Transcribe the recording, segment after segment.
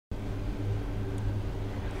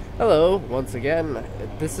Hello, once again,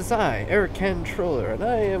 this is I, Kentroller, and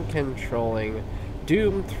I am controlling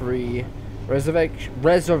Doom 3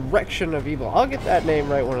 Resurrection of Evil. I'll get that name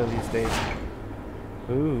right one of these days.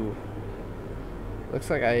 Ooh.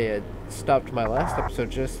 Looks like I stopped my last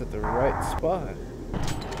episode just at the right spot.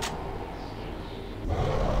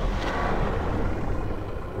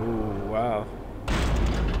 Ooh, wow.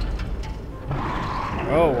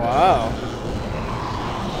 Oh, wow.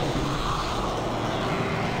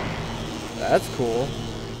 That's cool.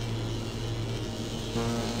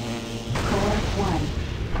 Core 1.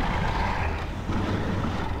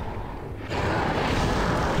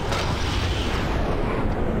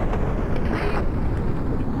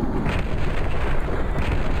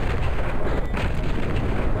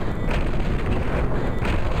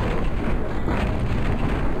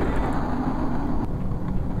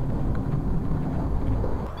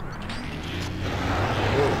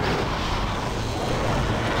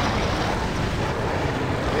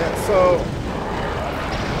 So,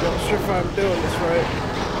 not sure if I'm doing this right.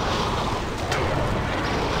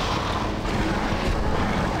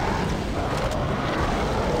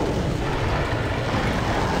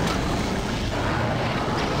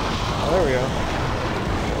 Oh, there we go.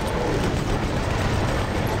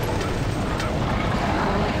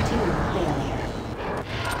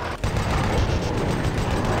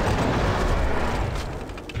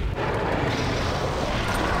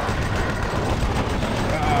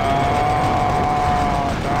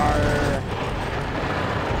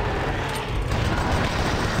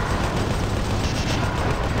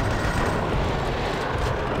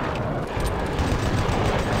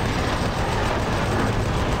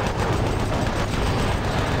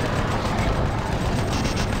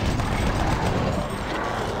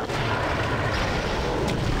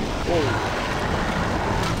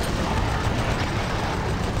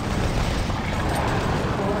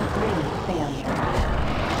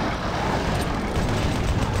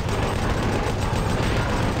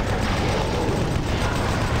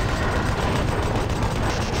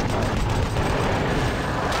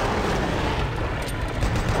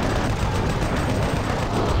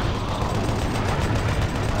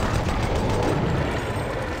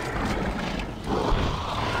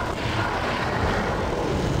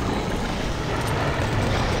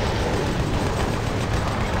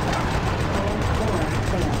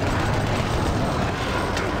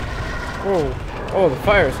 Oh, the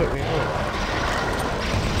fire's hit me.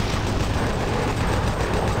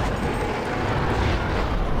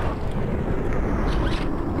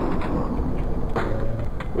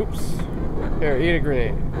 Oops. Here, eat a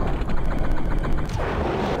grenade.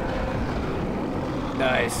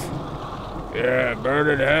 Nice. Yeah, burn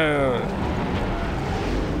it down.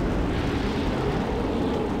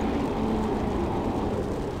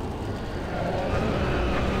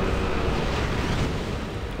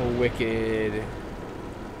 Wicked.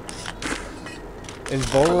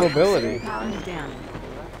 Invulnerability. Pound down.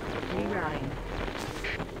 Rerouting.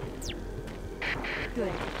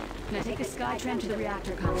 Good. Now take a Skytram to the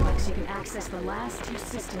reactor complex. You can access the last 2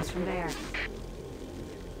 systems from there.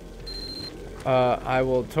 I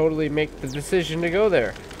will totally make the decision to go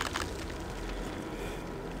there.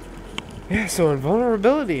 Yeah, so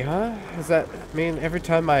invulnerability, huh? Does that mean every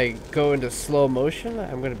time I go into slow motion,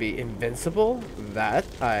 I'm going to be invincible? That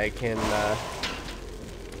I can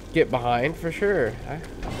get behind for sure.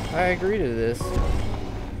 I agree to this.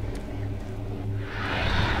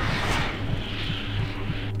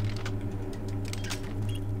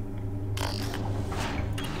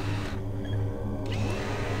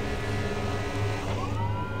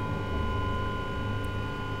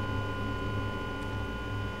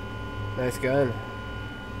 Nice gun.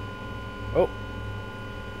 Oh.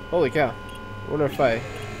 Holy cow. I wonder if I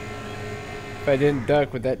didn't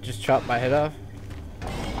duck, would that just chop my head off?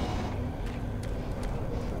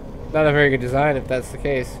 Not a very good design if that's the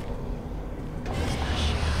case.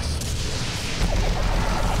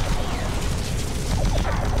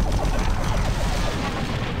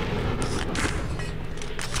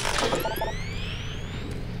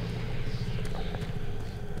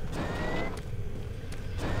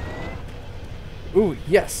 Ooh,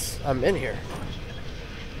 yes, I'm in here.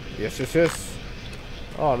 Yes, yes, yes.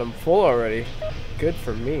 Oh, and I'm full already. Good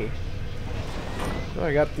for me. Oh,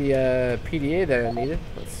 I got the PDA that I needed.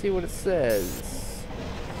 Let's see what it says.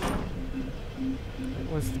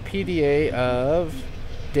 It was the PDA of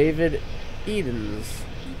David Edens.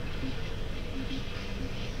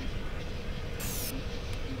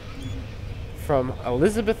 From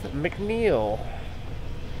Elizabeth McNeil.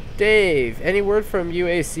 Dave, any word from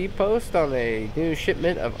UAC post on a new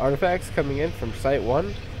shipment of artifacts coming in from Site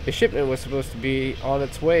 1? A shipment was supposed to be on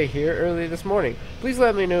its way here early this morning. Please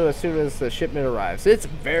let me know as soon as the shipment arrives. It's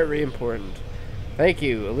very important. Thank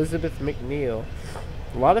you, Elizabeth McNeil.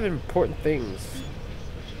 A lot of important things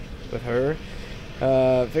with her.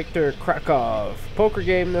 Victor Krakow. Poker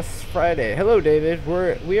game this Friday. Hello, David.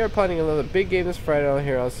 We are planning another big game this Friday on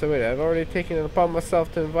here on Sunday. I've already taken it upon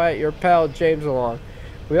myself to invite your pal James along.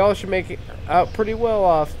 We all should make it out pretty well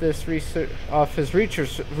off this his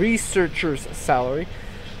researcher's salary.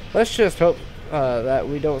 Let's just hope that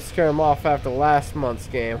we don't scare him off after last month's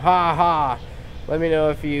game. Ha ha! Let me know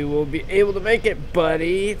if you will be able to make it,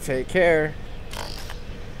 buddy. Take care.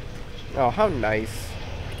 Oh, how nice.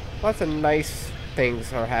 Lots of nice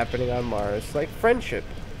things are happening on Mars, like friendship.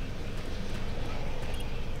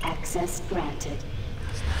 Access granted.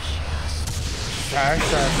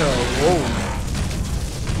 Whoa.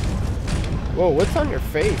 Whoa, what's on your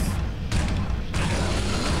face?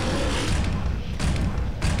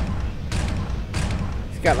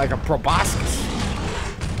 He's got like a proboscis.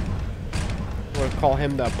 We'll call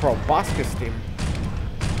him the proboscis team.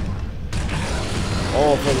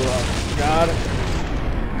 Oh, for the love of God.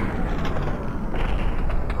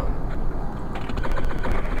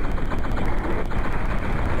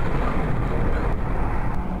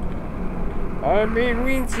 I mean,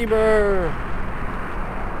 Winsieber.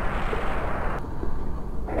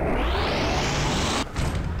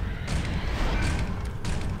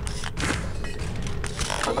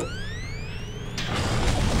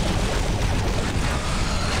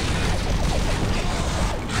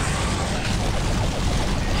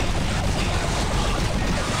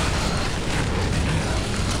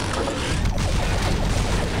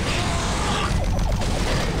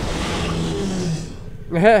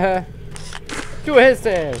 Do a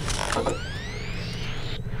headstand.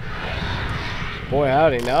 Boy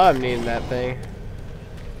howdy, now I'm needing that thing.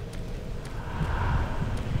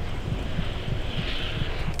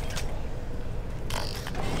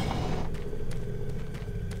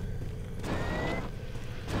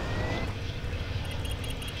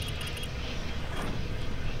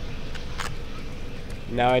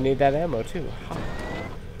 Now I need that ammo too.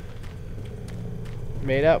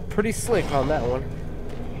 Made out pretty slick on that one.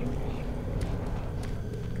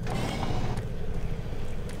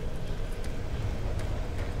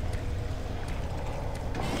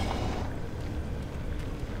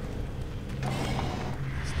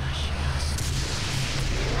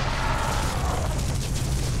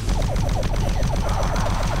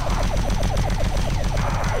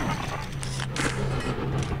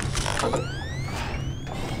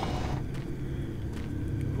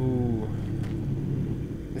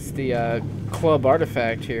 The club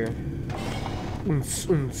artifact here.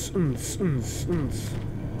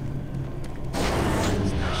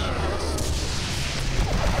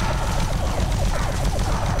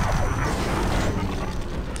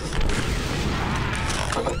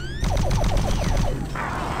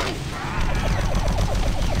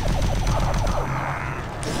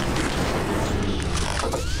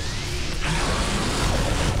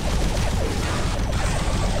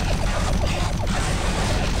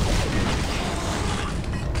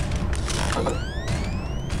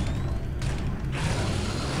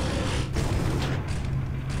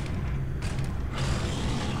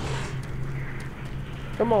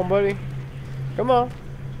 Come on, buddy. Come on.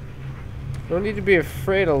 No need to be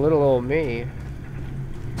afraid of little old me.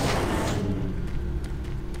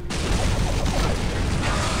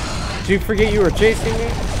 Did you forget you were chasing me?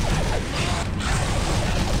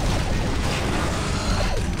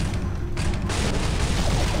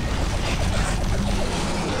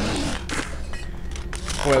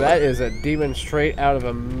 Boy, that is a demon straight out of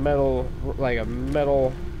a metal, like a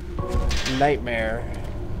metal nightmare.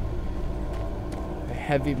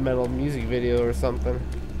 Heavy metal music video or something.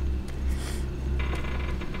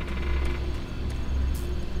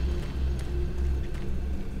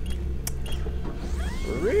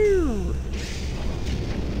 Woo!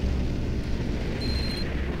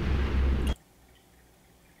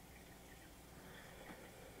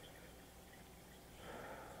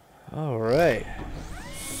 All right,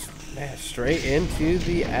 man, straight into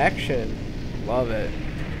the action. Love it.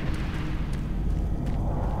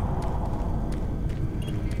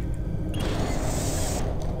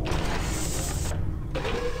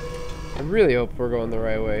 I really hope we're going the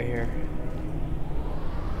right way here.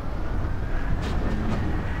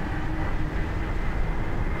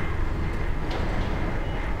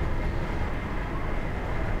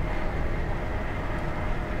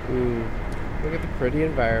 Ooh, look at the pretty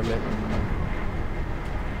environment.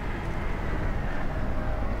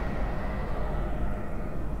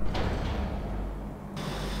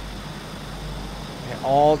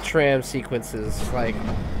 all tram sequences. Like,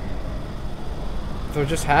 they're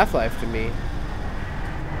just Half-Life to me.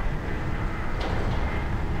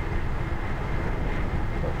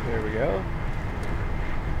 Oh, there we go.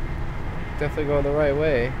 Definitely going the right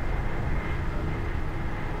way.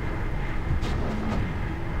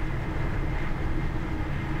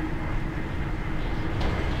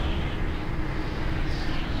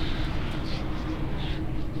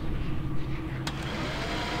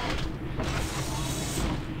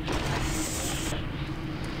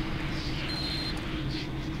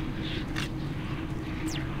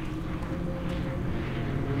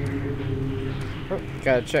 Oh,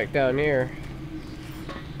 gotta check down here.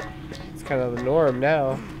 It's kind of the norm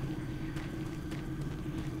now.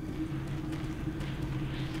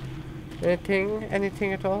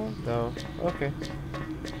 Anything at all? No. Okay.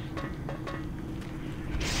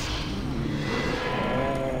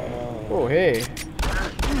 Oh, hey.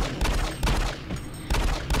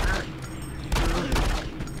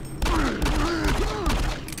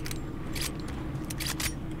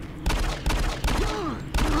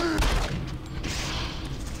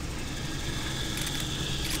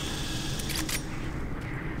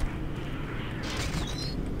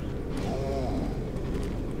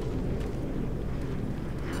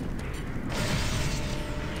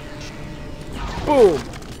 Boom!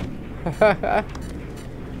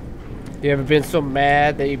 You ever been so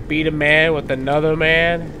mad that you beat a man with another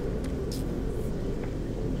man?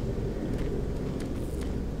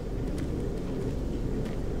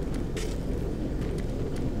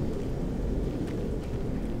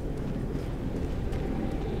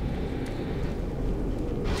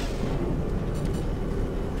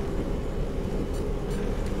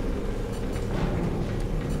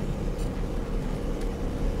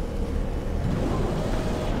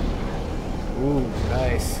 Ooh,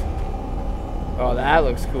 nice. Oh, that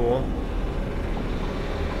looks cool.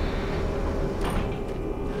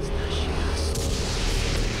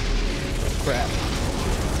 Crap.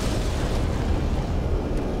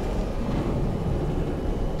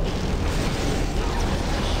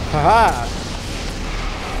 Haha!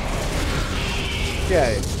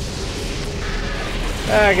 Okay.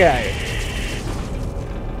 Okay.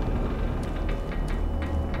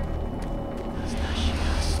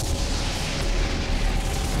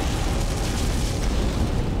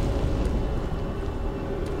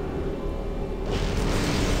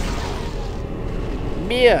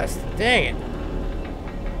 Missed. Dang it.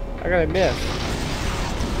 I gotta miss.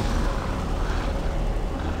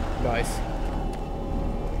 Nice.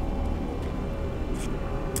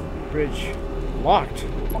 Bridge locked.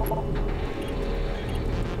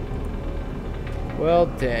 Well,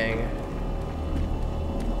 dang.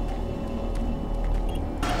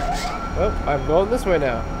 Oh, I'm going this way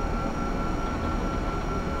now.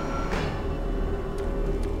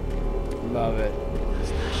 Love it.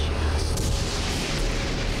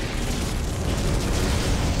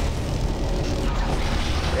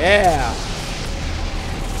 Yeah.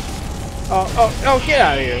 Oh, get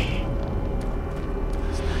out of here.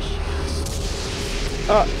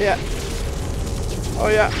 Oh, yeah. Oh,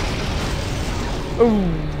 yeah. Ooh.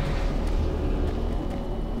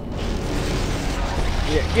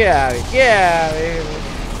 Yeah, get out of here. Get out of here.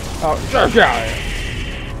 Oh, just get out of here.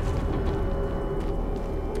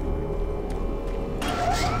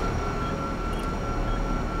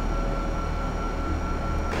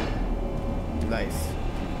 Nice.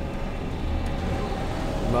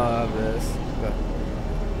 Love this.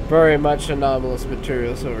 Very much anomalous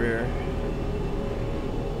materials over here.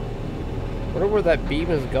 Wonder where that beam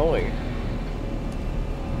is going.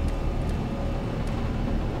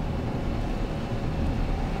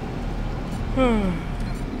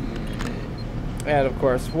 And of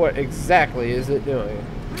course, what exactly is it doing?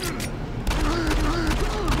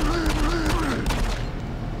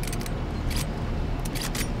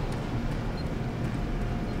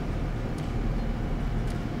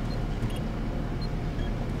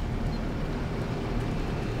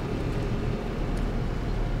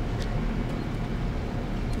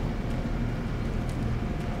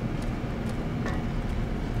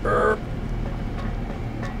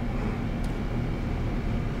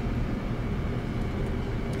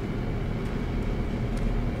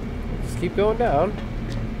 Just keep going down.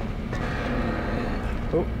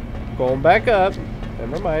 Oh, going back up.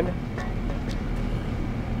 Never mind.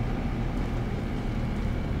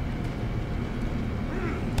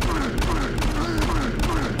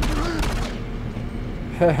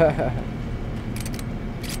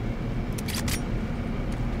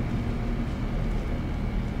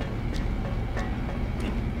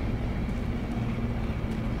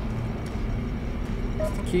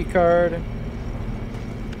 Key card.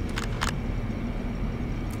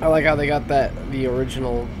 I like how they got the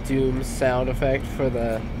original Doom sound effect for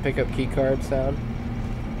the pickup keycard sound.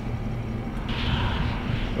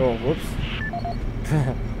 Oh, whoops.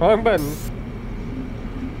 Wrong button.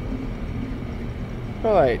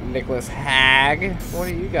 Alright, Nicholas Hag. What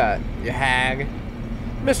do you got, you hag?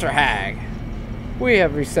 Mr. Hag. We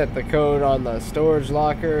have reset the code on the storage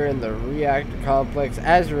locker in the reactor complex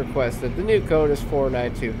as requested. The new code is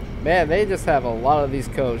 492. Man, they just have a lot of these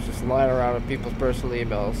codes just lying around in people's personal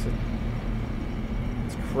emails.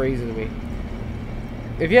 It's crazy to me.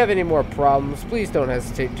 If you have any more problems, please don't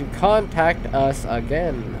hesitate to contact us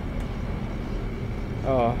again.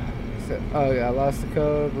 Oh, yeah, I lost the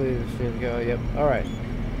code. Please go. Yep. All right.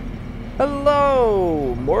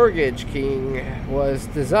 Hello, Mortgage King was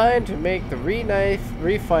designed to make the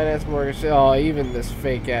refinance mortgage. Oh, even this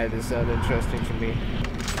fake ad is uninteresting to me.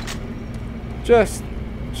 Just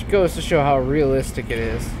goes to show how realistic it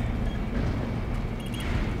is.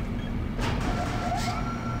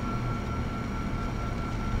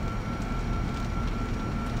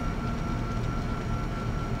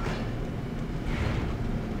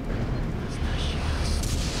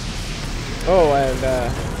 Oh,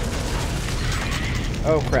 and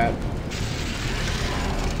oh crap.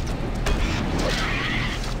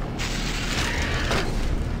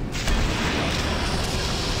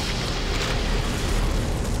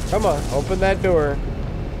 Come on, open that door.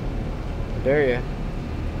 Dare you.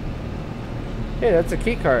 Hey, that's a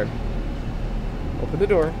key card. Open the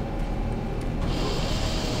door.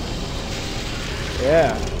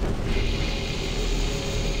 Yeah.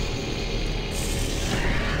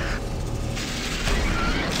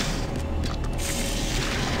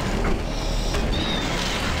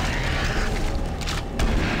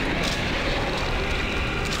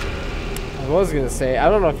 I was gonna say, I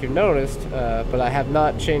don't know if you've noticed, but I have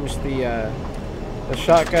not changed the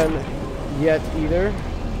shotgun yet either.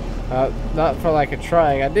 Not for like a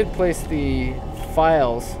trying. I did place the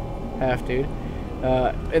files,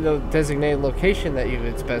 in the designated location that you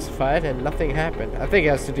had specified, and nothing happened. I think it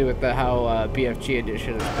has to do with how BFG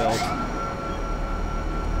edition is built.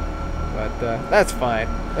 But that's fine.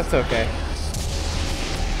 That's okay.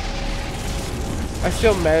 I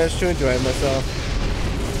still managed to enjoy myself.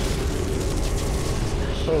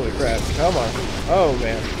 Holy crap. Come on. Oh,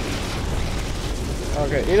 man.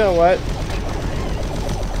 Okay, you know what?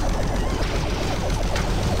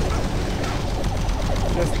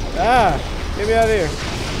 Just, get me out of here.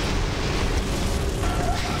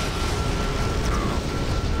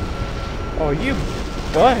 Oh, you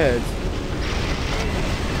buttheads.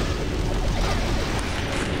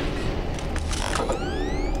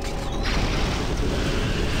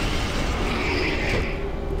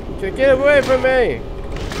 Get away from me!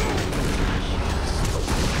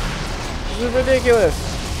 This is ridiculous.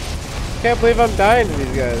 Can't believe I'm dying to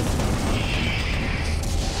these guys.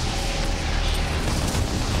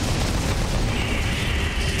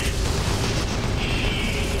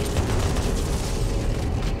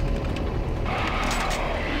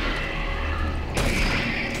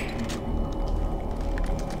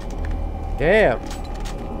 Damn.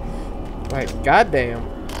 Like, goddamn.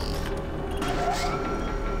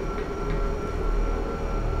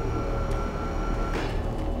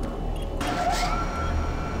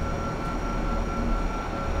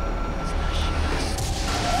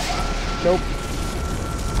 Nope.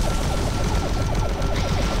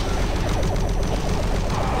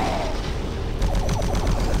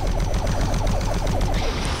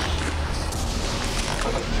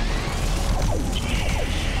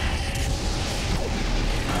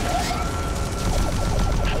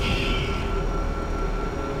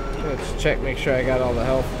 Let's check, make sure I got all the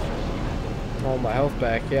health. All my health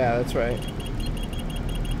back. Yeah, that's right.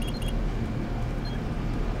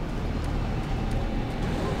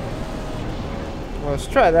 Well, let's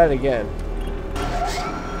try that again.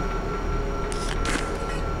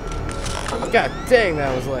 God dang,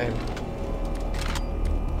 that was lame.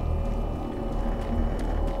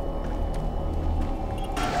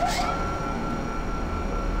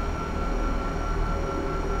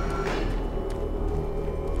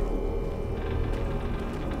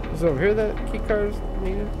 Is it over here that key card is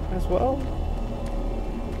needed as well?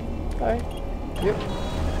 Hi. Yep.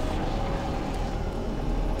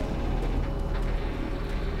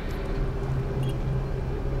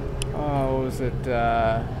 Was it,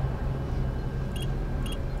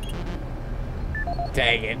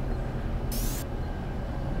 dang it.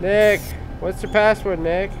 Nick, what's your password,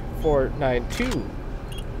 Nick? 492.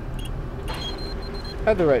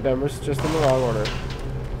 Had the right numbers, just in the wrong order.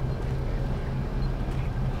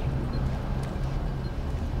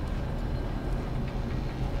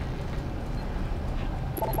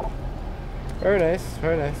 Very nice,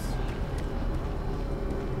 very nice.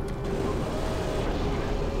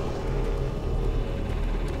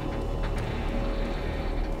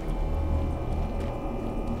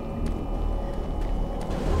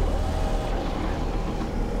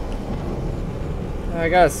 I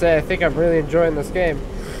gotta say, I think I'm really enjoying this game.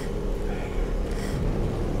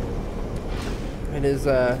 It is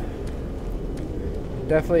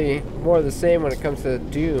definitely more of the same when it comes to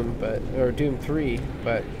Doom, or Doom 3.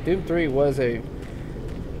 But Doom 3 was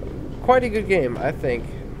quite a good game, I think.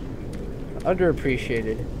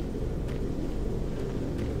 Underappreciated.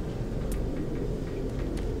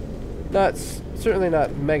 Certainly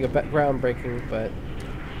not mega groundbreaking, but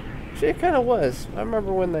actually it kind of was. I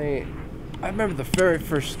remember the very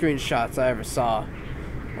first screenshots I ever saw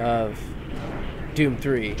of Doom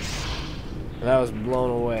 3, and I was blown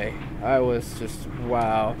away. I was just,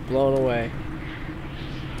 wow, blown away.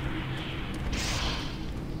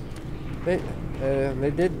 They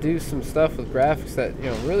did do some stuff with graphics that, you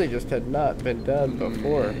know, really just had not been done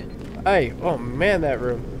before. Oh man, that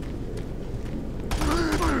room.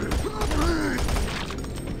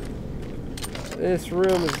 This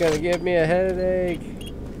room is gonna give me a headache.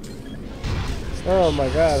 Oh my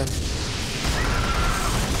god.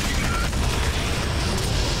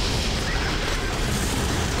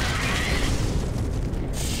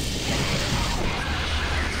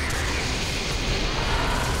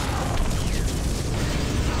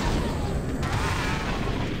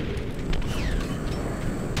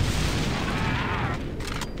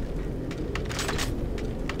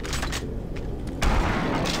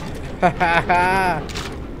 Ha ha ha!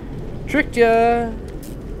 Tricked ya!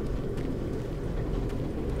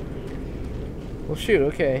 Well, shoot.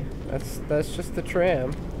 Okay, that's just the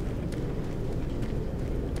tram.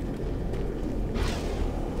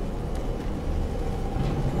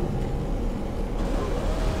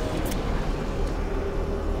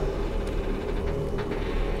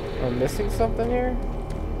 I'm missing something here.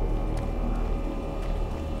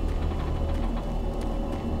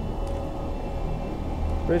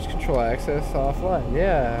 Bridge control access offline.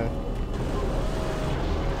 Yeah.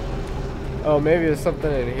 Oh, maybe there's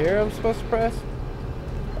something in here I'm supposed to press?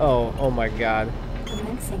 Oh my god.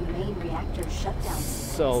 Commencing main reactor shutdown.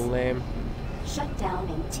 So lame. Shutdown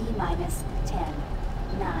in T-minus 10,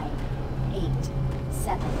 9, 8,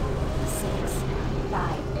 7, 6,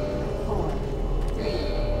 5, 4, 3,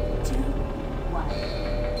 2, 1.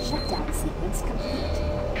 Shutdown sequence complete.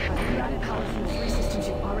 I've routed power from the 3 systems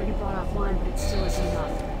you've already brought offline, but it still isn't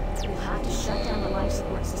enough. We'll have to shut down the life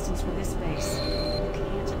support systems for this base. You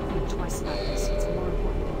can't think twice about this. It's more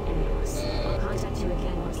important than any of us. I'll contact you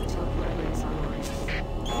again once the teleporter is online.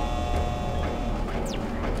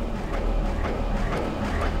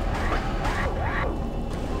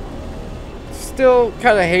 Still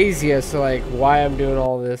kind of hazy as to like why I'm doing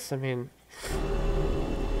all this. I mean,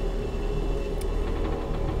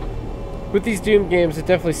 with these Doom games, it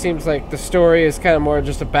definitely seems like the story is kind of more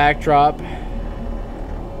just a backdrop,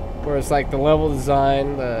 whereas like the level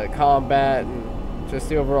design, the combat, and just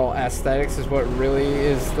the overall aesthetics is what really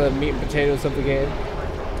is the meat and potatoes of the game.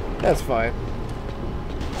 That's fine.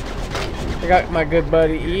 I got my good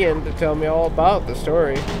buddy Ian to tell me all about the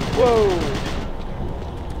story. Whoa!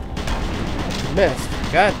 Missed.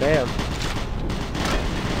 God damn.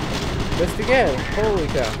 Missed again. Holy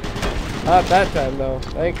cow. Not that time though.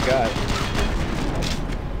 Thank God.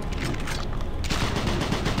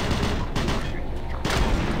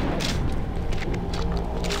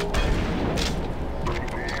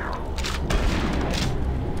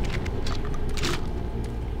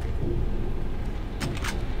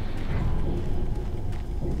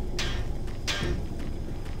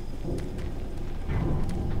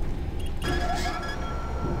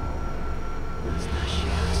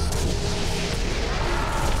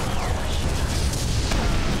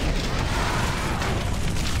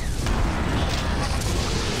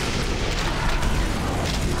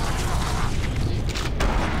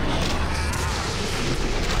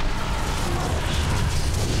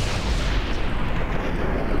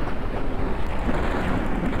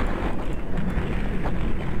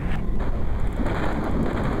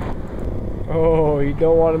 Oh, you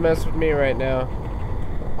don't want to mess with me right now.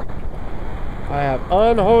 I have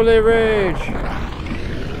unholy rage.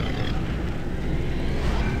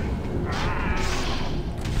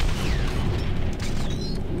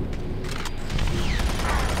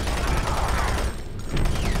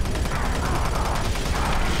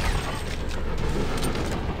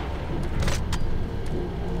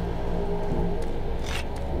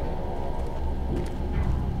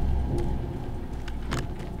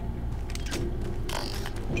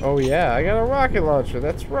 Oh yeah, I got a rocket launcher,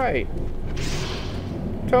 that's right.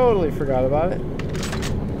 Totally forgot about it.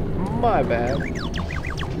 My bad.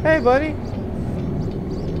 Hey, buddy.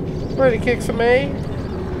 Ready to kick some A?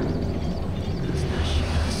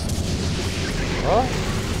 Well,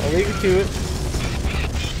 I'll leave you to it.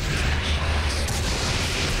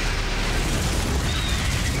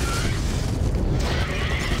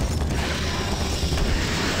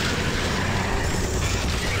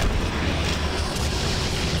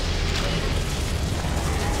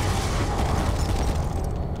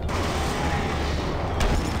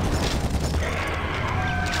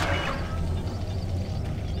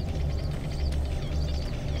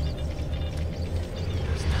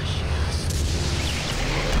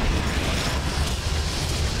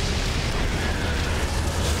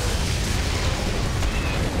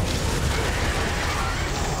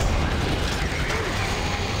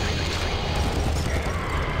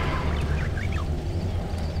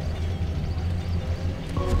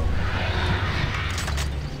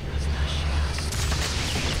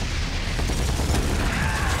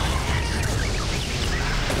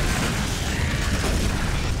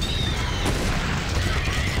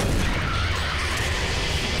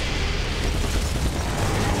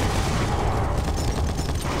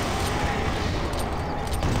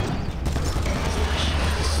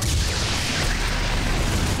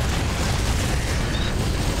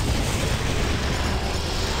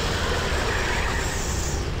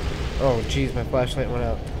 Oh, jeez, my flashlight went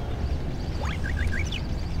out.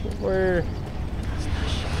 Where?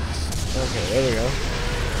 Okay, there we go.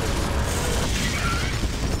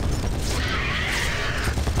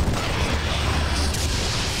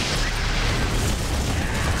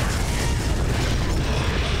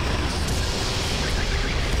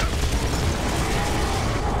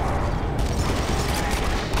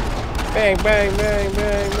 Bang, bang, bang,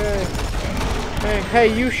 bang, bang. Bang.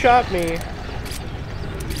 Hey, you shot me.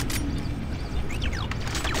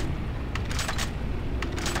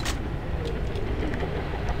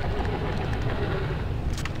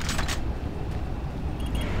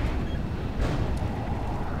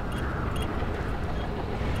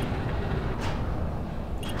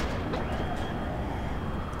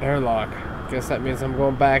 Airlock. Guess that means I'm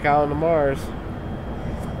going back out on Mars.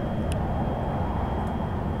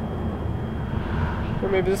 Or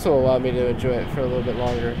maybe this will allow me to enjoy it for a little bit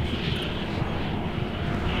longer.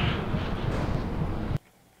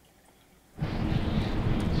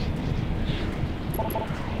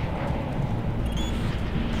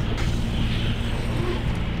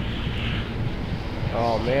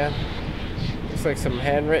 Oh man. Looks like some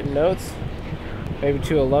handwritten notes. Maybe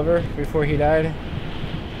to a lover before he died.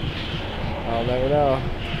 I'll never know.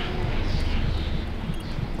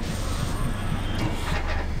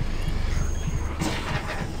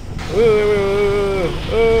 Ooh, ooh,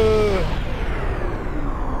 ooh, ooh.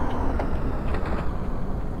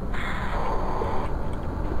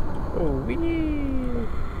 Oh, wee.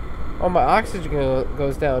 Oh, my oxygen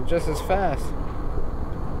goes down just as fast.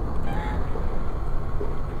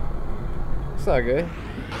 It's not good.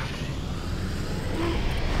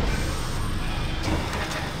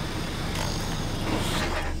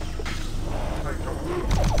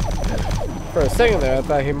 For a second there, I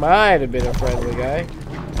thought he might have been a friendly guy.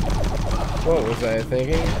 What was I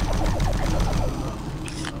thinking?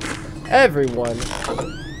 Everyone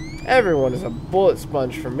is a bullet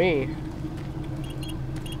sponge for me.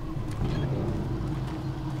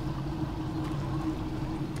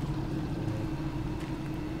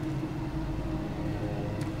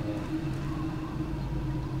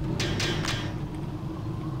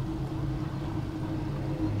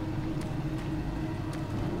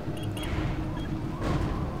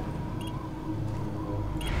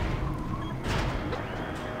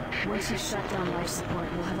 Once you shut down life support,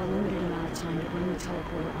 you'll have a limited amount of time to bring the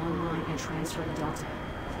teleporter online and transfer the Delta.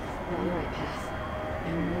 We're on the right path.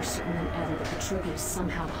 I'm more certain than ever that the Trigger is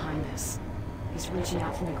somehow behind this. He's reaching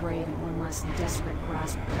out from the grave in one last desperate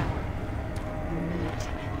grasp of power. We need to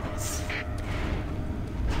end this.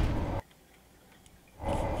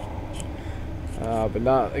 But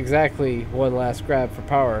not exactly one last grab for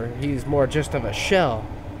power. He's more just of a shell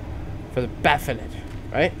for the Baphomet,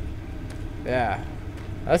 right? Yeah.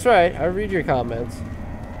 That's right, I read your comments.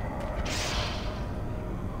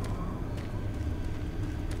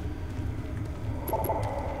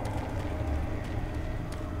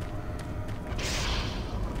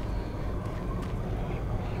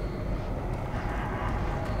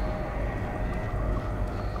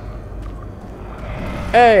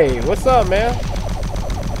 Hey, what's up, man?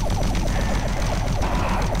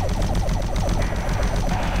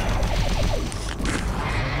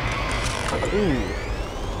 Ooh.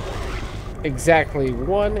 Exactly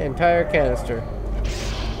one entire canister.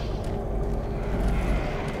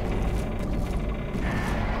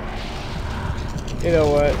 You know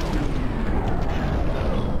what?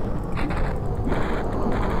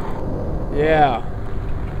 Yeah.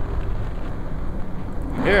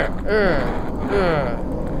 Here.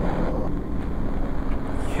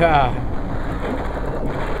 Yeah.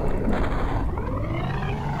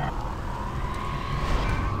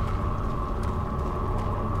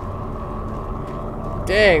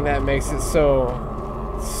 Dang, that makes it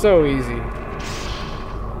so easy.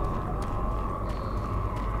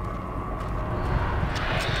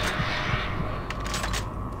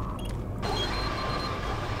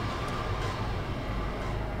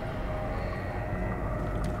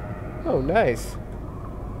 Oh, nice.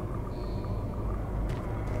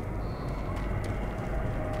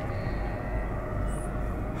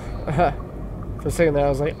 For a second there, I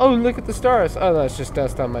was like, oh, look at the stars. Oh, that's just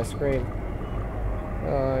dust on my screen.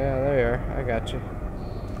 Oh, yeah, there you are. I got you.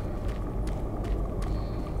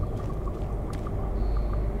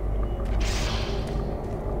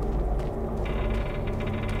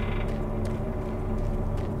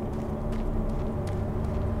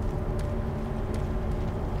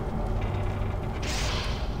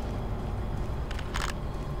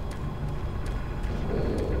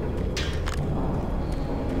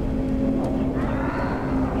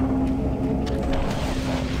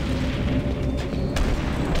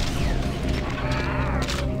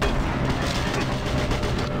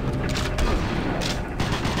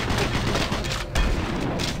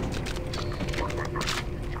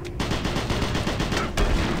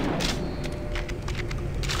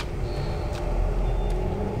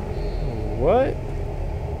 What?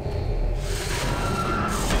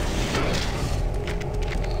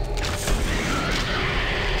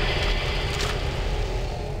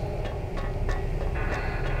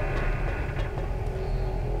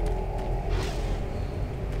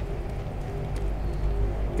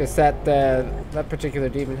 Guess that particular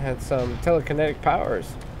demon had some telekinetic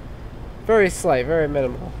powers. Very slight, very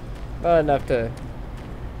minimal. Not enough to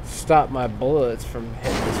stop my bullets from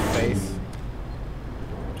hitting his face.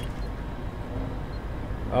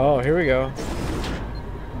 Oh, here we go.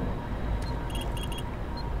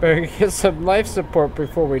 Better get some life support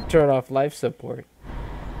before we turn off life support.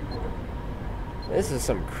 This is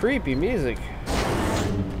some creepy music.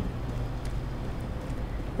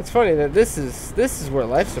 It's funny that this is where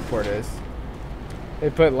life support is. They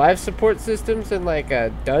put life support systems in like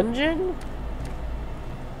a dungeon?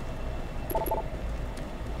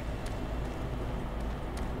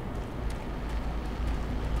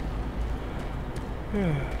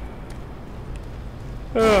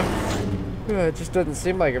 It just doesn't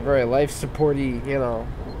seem like a very life supporty, you know,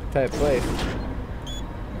 type place.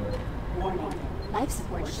 Warning. Life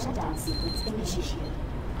support shutdown sequence initiated.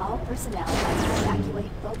 All personnel are to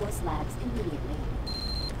evacuate Phobos Labs immediately.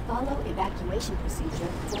 Follow evacuation procedure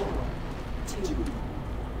 4, 2.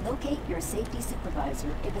 Locate your safety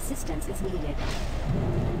supervisor if assistance is needed.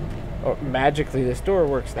 Oh, magically this door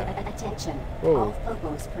works now. Attention, Whoa. all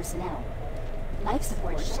Phobos personnel. Life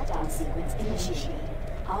support shutdown sequence initiated.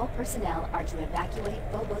 All personnel are to evacuate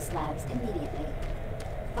Phobos Labs immediately.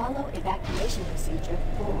 Follow evacuation procedure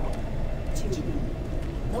 4, 2.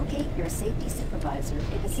 Locate your safety supervisor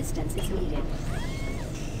if assistance is needed.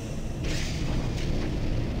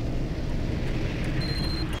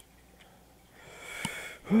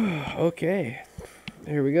 Okay,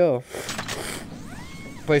 here we go.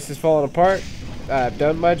 Place is falling apart. I've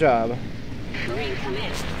done my job. Marine, come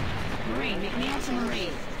in. Marine, McNeil to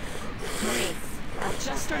Marine. Marine, I've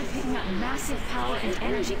just started picking up massive power and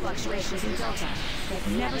energy fluctuations in Delta.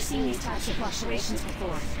 I've never seen these types of fluctuations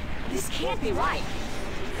before. This can't be right.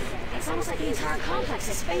 It's almost like the entire complex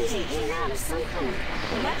is phasing in and out of some kind of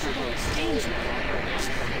electrical exchange.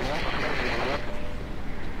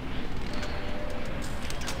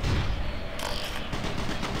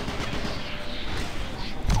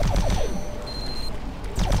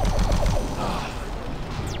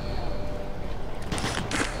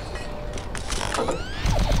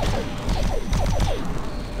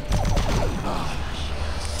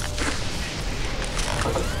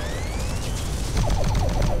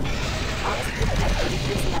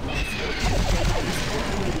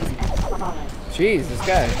 Jeez, this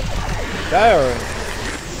guy. Die already.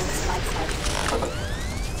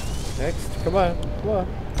 Next, come on, come on.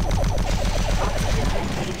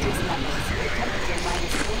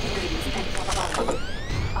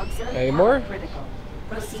 Any more?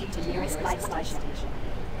 Proceed to nearest life station.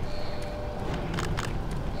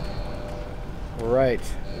 Right,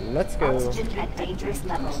 let's go. Oxygen at dangerous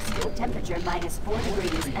levels. Temperature -4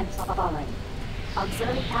 degrees and falling.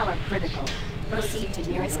 Auxiliary power critical. Proceed to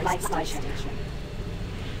nearest life station.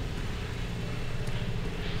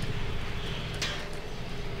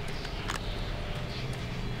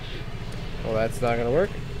 Well, that's not gonna work.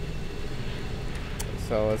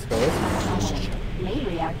 So let's go this way. Caution. Main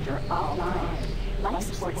reactor offline. Life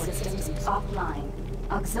support systems offline.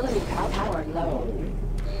 Auxiliary power low.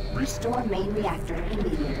 Restore main reactor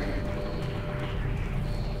immediately.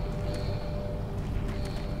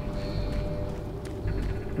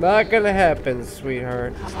 Not gonna happen,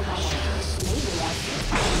 sweetheart.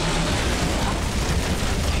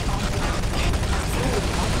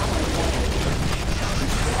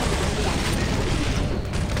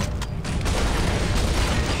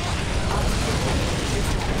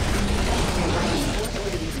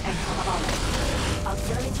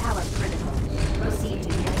 Auxiliary power critical. Proceed to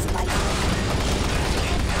nearest light.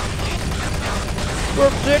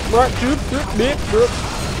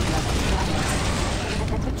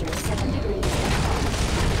 Temperature 7 degrees.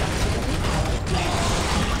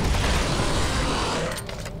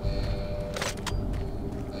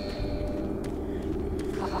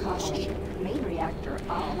 Caution. Main reactor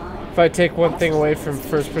offline. If I take one thing away from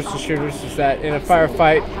first-person shooters, is that in a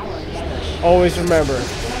firefight, always remember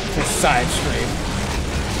to side stream.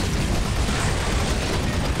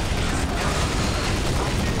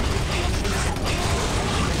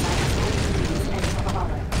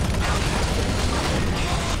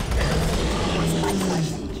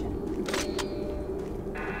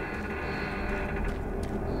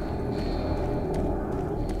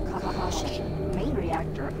 Caution. Main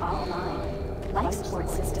reactor offline. Life support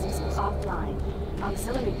systems offline.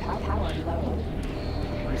 Auxiliary power low.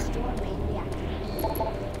 Restore main reactor.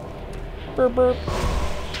 Burp, burp.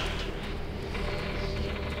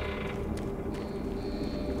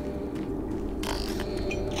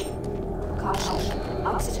 Caution.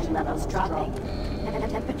 Oxygen levels dropping.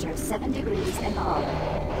 Temperature 7 degrees and falling.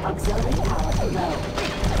 Auxiliary power low.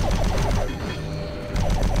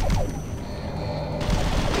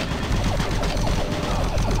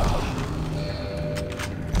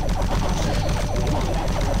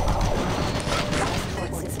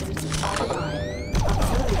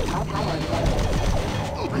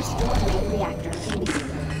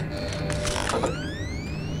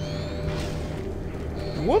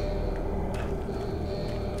 Whoop.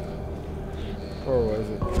 Or was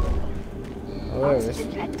it? Oh, there it is.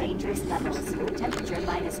 Oxygen at dangerous levels. Temperature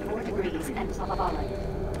 -4 degrees and falling.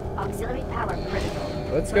 Auxiliary power critical.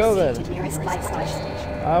 Let's go then. Proceed to nearest light station.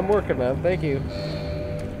 I'm working, man. Thank you.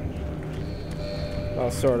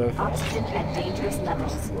 Oh, sort of. Oxygen at dangerous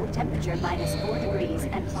levels. Temperature -4 degrees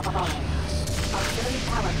and falling. Auxiliary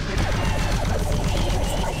power critical. Proceed to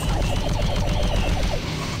nearest light station.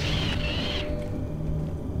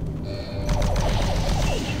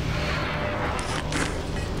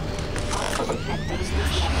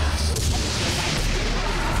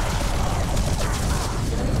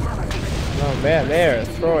 Oh man, they are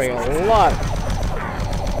throwing a lot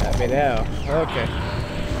at me now. Okay.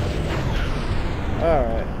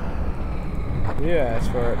 Alright. You asked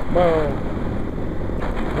for it. Boom.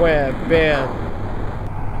 Wham, bam.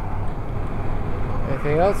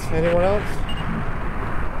 Anything else? Anyone else?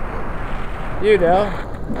 You know.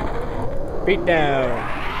 Beat down.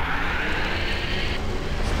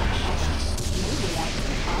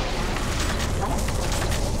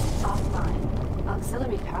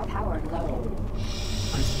 Auxiliary power low.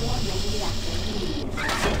 Restore main reactor immediately.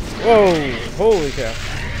 Whoa! Holy cow.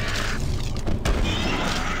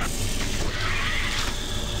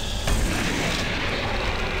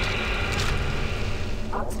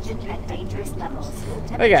 Oxygen at dangerous levels.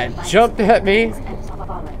 That guy jumped at me.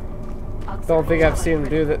 Don't think I've seen him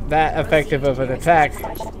do that effective of an attack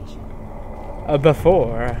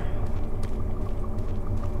before.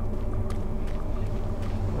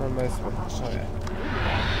 Where am I supposed to? Oh, yeah.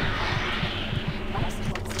 Life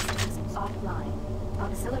support systems offline.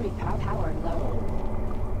 Auxiliary power low.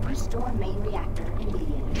 Restore main reactor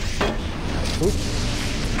immediately. Oop.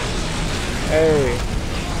 Hey.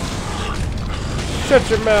 Shut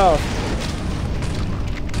your mouth.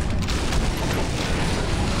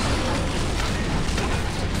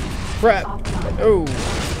 Crap. Oh.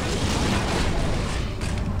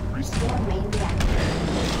 Restore main reactor.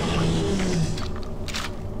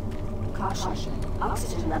 Caution.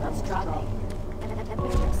 Oxygen levels dropping.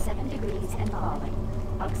 Temperature 7 degrees and falling.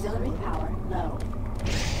 Auxiliary power low.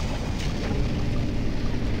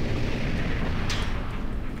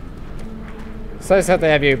 It's nice how they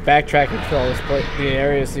have you backtracking through all the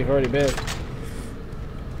areas you've already been. It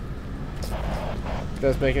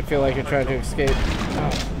does make it feel like you're trying to escape.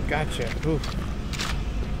 Oh, gotcha. Oof.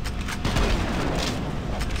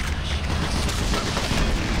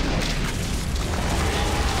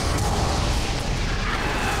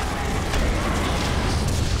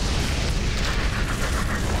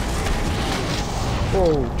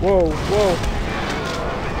 Whoa, whoa.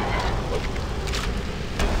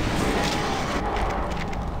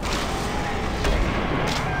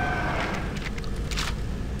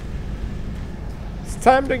 It's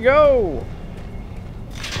time to go.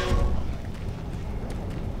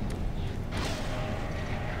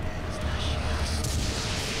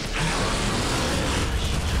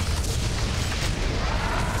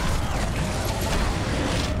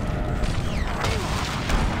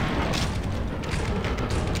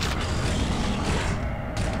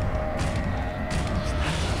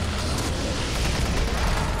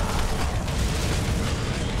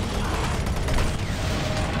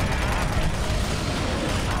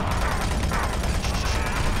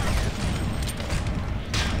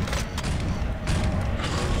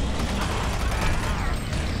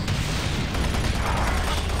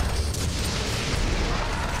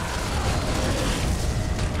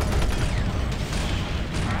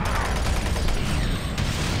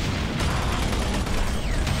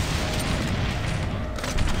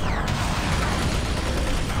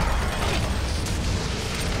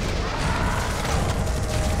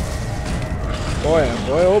 Boy, oh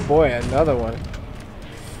boy, oh boy, another one.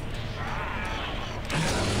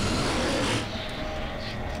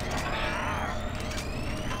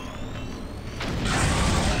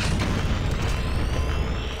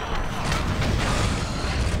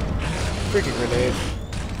 Freaking grenade.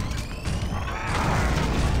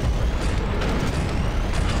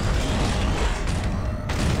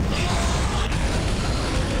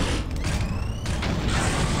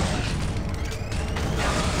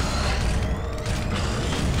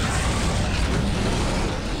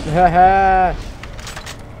 Haha!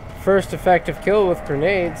 First effective kill with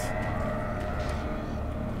grenades.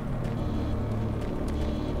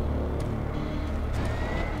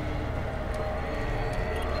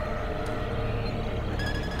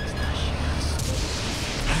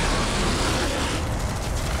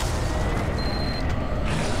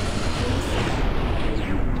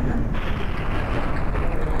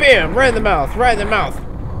 Bam! Right in the mouth! Right in the mouth!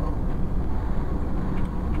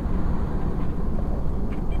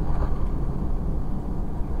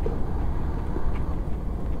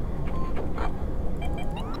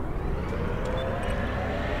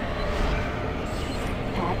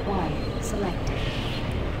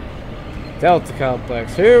 Delta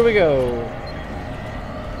Complex, here we go!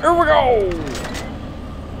 Here we go!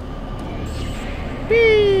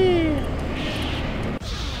 Whee!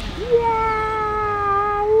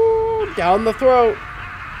 Wow! Down the throat!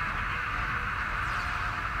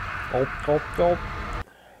 Gulp, gulp, gulp.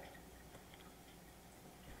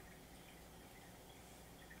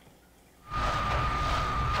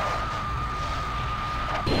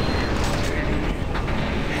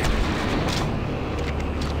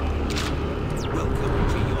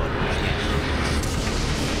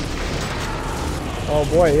 Oh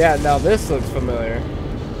boy, yeah, now this looks familiar.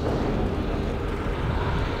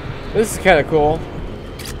 This is kind of cool.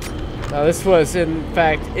 Now this was in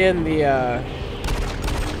fact in the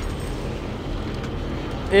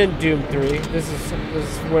in Doom 3. This is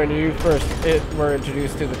when you first were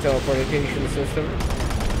introduced to the teleportation system.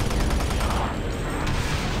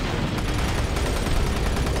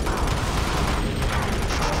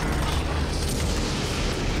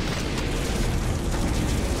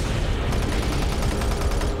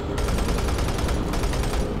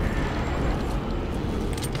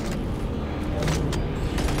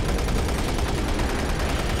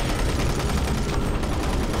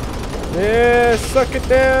 Yeah, suck it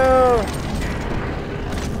down!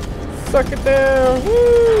 Suck it down!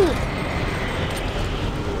 Woo!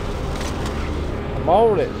 I'm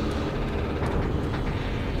on it.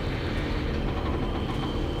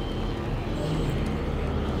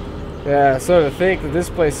 Yeah, so to think that this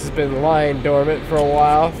place has been lying dormant for a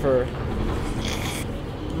while, for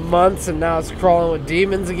months, and now it's crawling with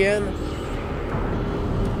demons again.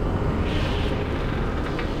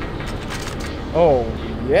 Oh,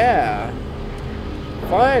 yeah.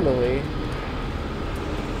 Finally.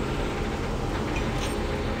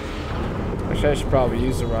 Actually, I should probably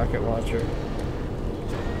use the rocket launcher.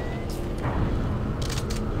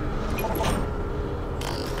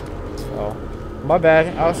 Oh, my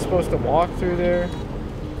bad. I was supposed to walk through there.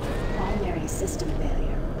 Primary system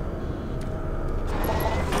failure.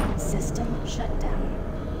 System shutdown.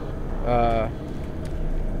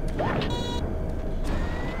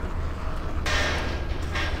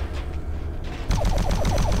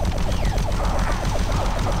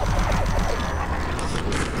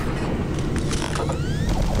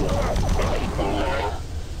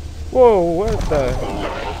 Whoa, what the?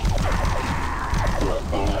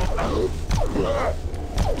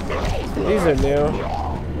 These are new.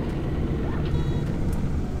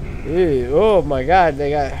 Ew, oh my god,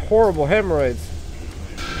 they got horrible hemorrhoids.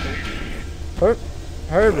 Herb.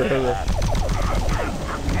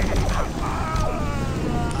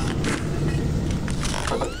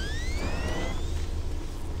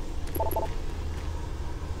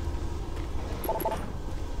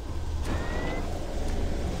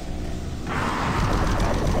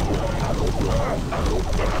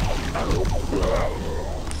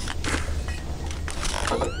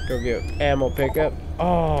 Go get ammo pickup.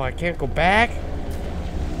 Oh, I can't go back?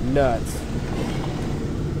 Nuts.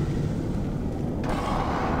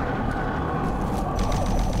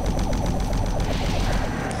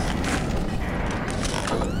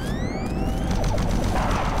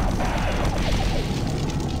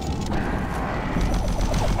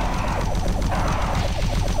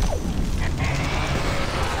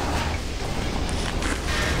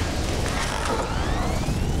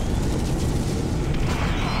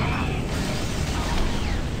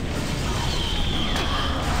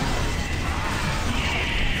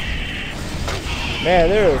 Man,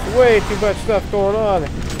 there is way too much stuff going on.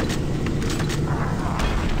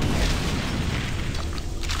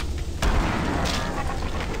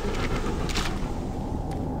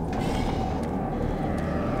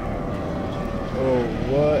 Oh,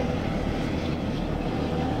 what?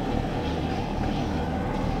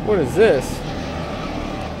 What is this?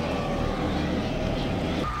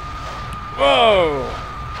 Whoa!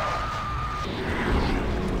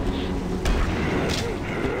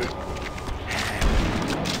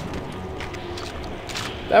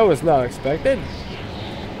 That was not expected.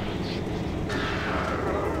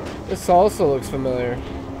 This also looks familiar.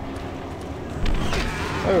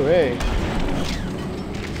 Oh, hey.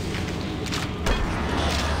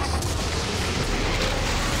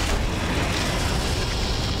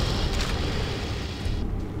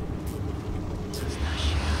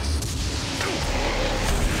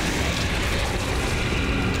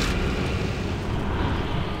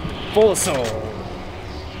 Full of soul.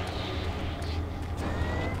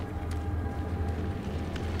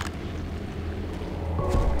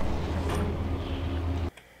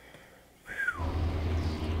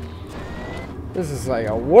 This is like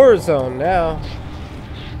a war zone now.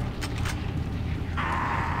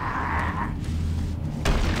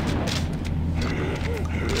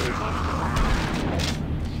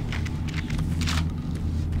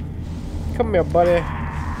 Come here, buddy.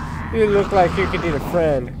 You look like you could need a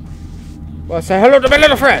friend. Well, say hello to my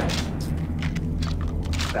little friend.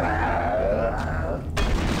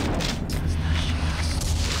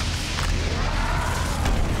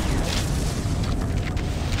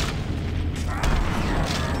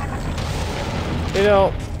 You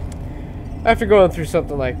know, after going through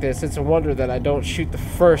something like this, it's a wonder that I don't shoot the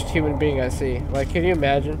first human being I see. Like, can you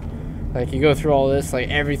imagine? Like, you go through all this, like,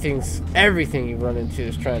 everything you run into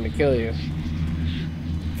is trying to kill you.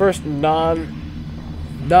 First non-demon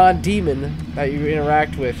that you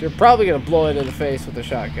interact with, you're probably gonna blow it in the face with a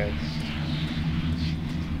shotgun.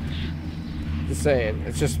 Just saying,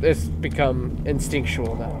 it's become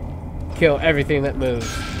instinctual now. Kill everything that moves.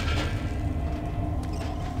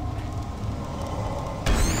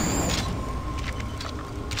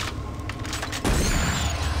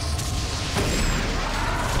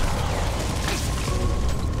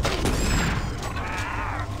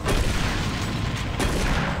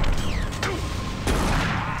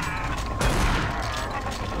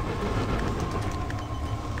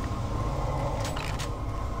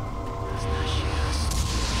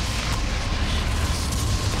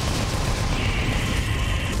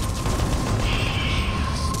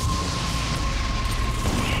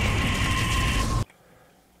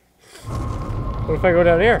 What if I go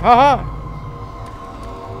down here? Haha!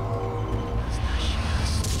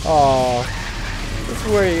 Oh, this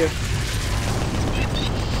is where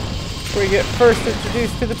you get first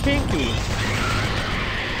introduced to the pinky.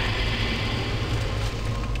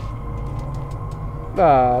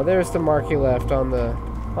 Ah, there's the mark he left on the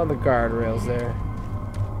guardrails there.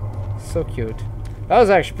 So cute. That was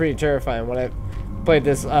actually pretty terrifying when I played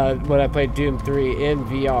this. When I played Doom 3 in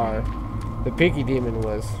VR, the pinky demon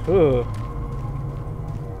was. Ooh.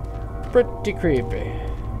 Pretty creepy.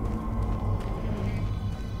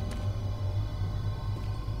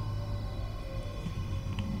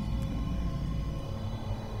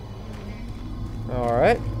 All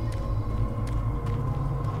right.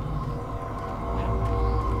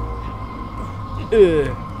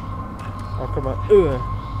 Oh, come on.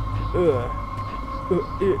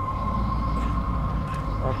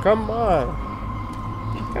 Oh, come on.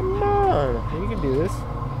 Come on. You can do this.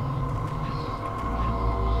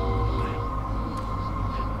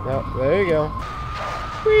 Oh, there you go.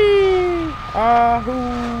 Whee!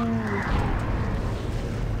 Ahoo!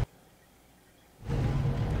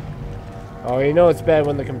 Oh, you know it's bad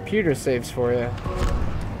when the computer saves for you.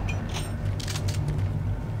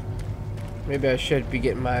 Maybe I should be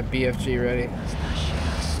getting my BFG ready.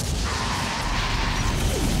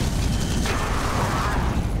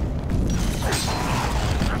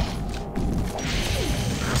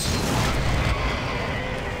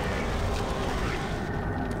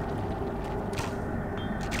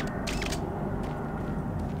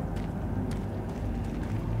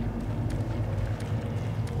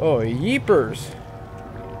 Oh, yeepers.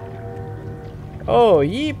 Oh,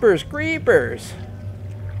 yeepers creepers.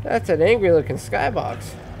 That's an angry looking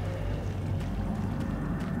skybox.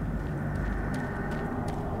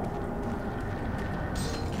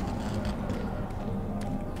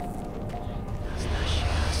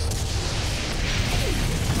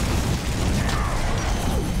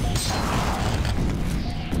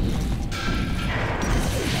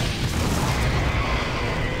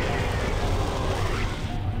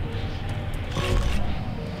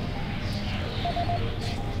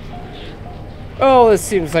 Oh, this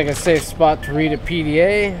seems like a safe spot to read a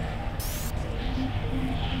PDA.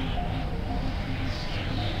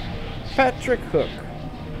 Patrick Hook.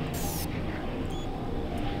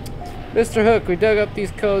 Mr. Hook, we dug up these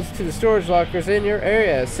codes to the storage lockers in your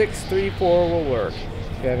area. 634 will work.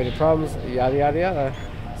 If you have any problems, yada yada yada.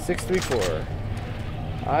 634.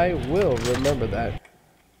 I will remember that.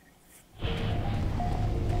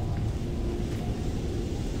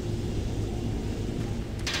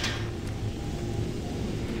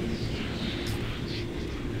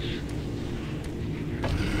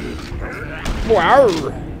 Wow.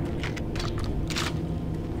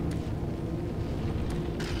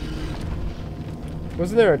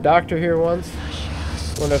 Wasn't there a doctor here once?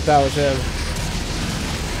 Wonder if that was him.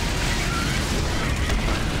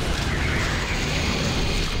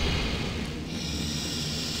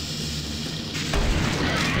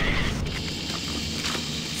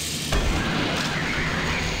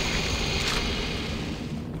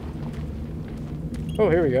 Oh,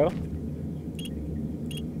 here we go.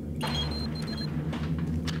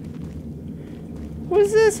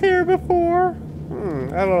 Was this here before?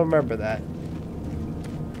 I don't remember that.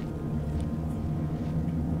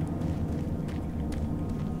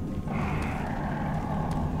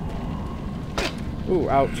 Ooh,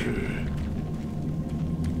 ouch.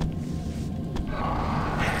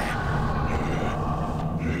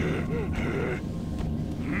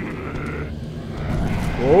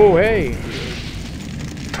 Oh, hey.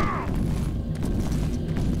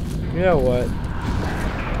 You know what?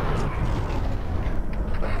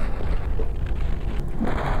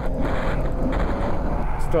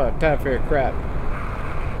 Still have time for your crap.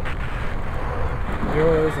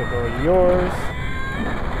 Yours, I'm going yours.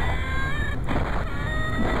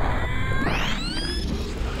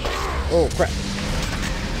 Oh crap.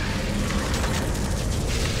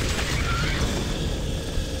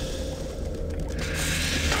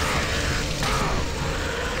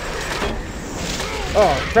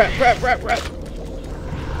 Oh crap, crap, crap, crap.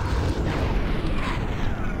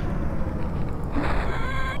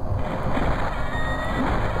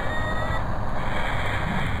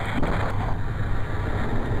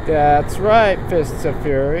 That's right, Fists of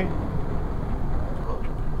Fury.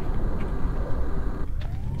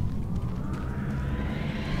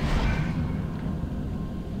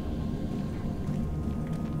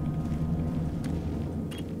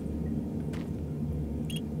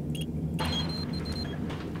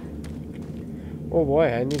 Oh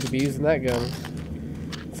boy, I need to be using that gun.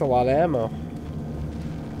 It's a lot of ammo.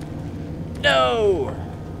 No!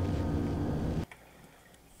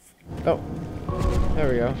 Oh. There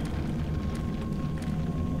we go.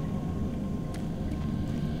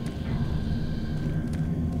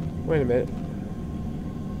 Wait a minute.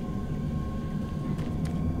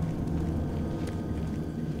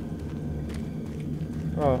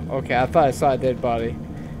 Oh, okay. I thought I saw a dead body.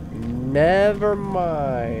 Never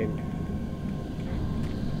mind.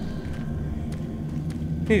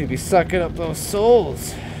 Need to be sucking up those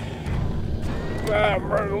souls. I'm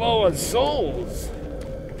running low on souls.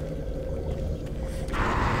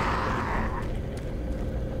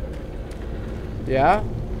 Yeah?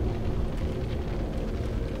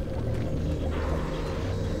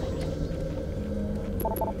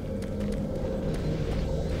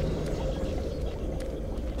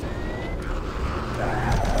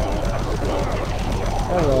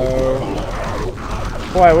 Hello.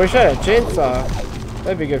 Boy, I wish I had a chainsaw.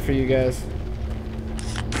 That'd be good for you guys.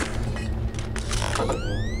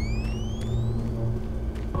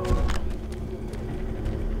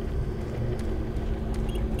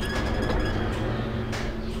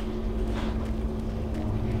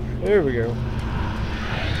 There we go.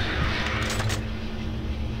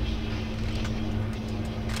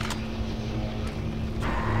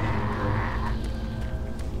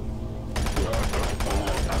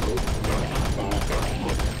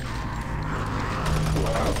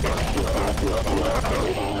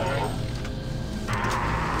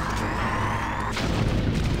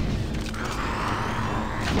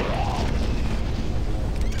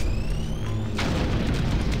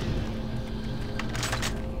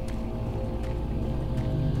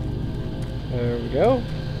 There we go.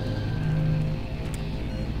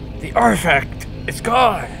 The artifact! It's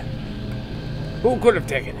gone! Who could have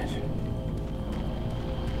taken it?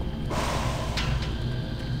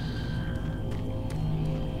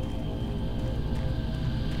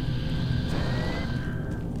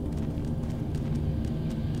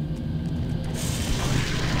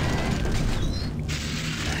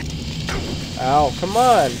 Ow, come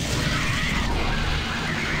on!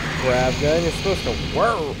 Grab gun, you're supposed to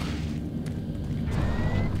work!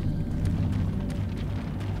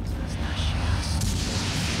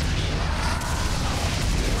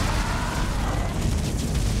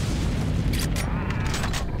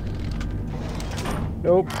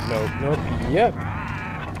 Nope, nope, nope. Yep.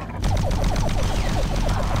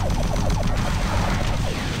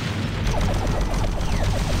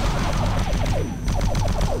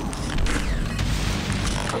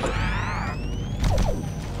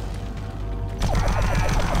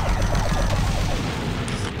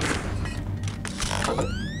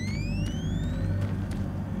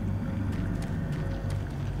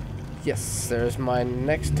 Yes, there's my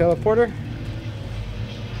next teleporter.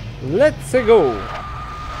 Let's go.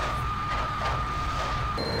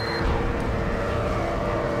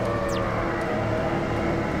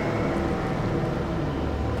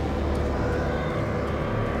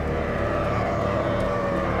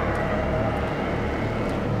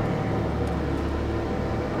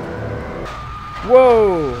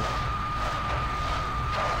 Whoa!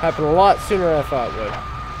 Happened a lot sooner than I thought it would.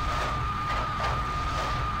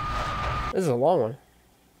 This is a long one.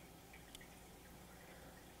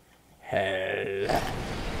 Hell.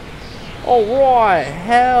 Alright,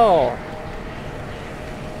 hell.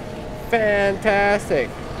 Fantastic.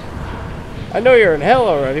 I know you're in hell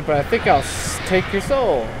already, but I think I'll take your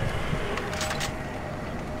soul.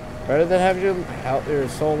 Better than having your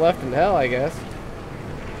soul left in hell, I guess.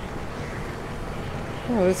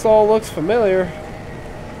 Oh, this all looks familiar.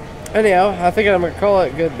 Anyhow, I think I'm gonna call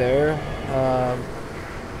it good there.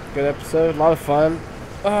 Good episode, a lot of fun.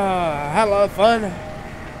 Had a lot of fun.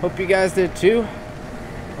 Hope you guys did too.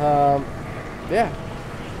 Yeah.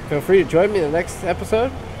 Feel free to join me in the next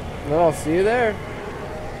episode. And then I'll see you there.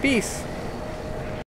 Peace.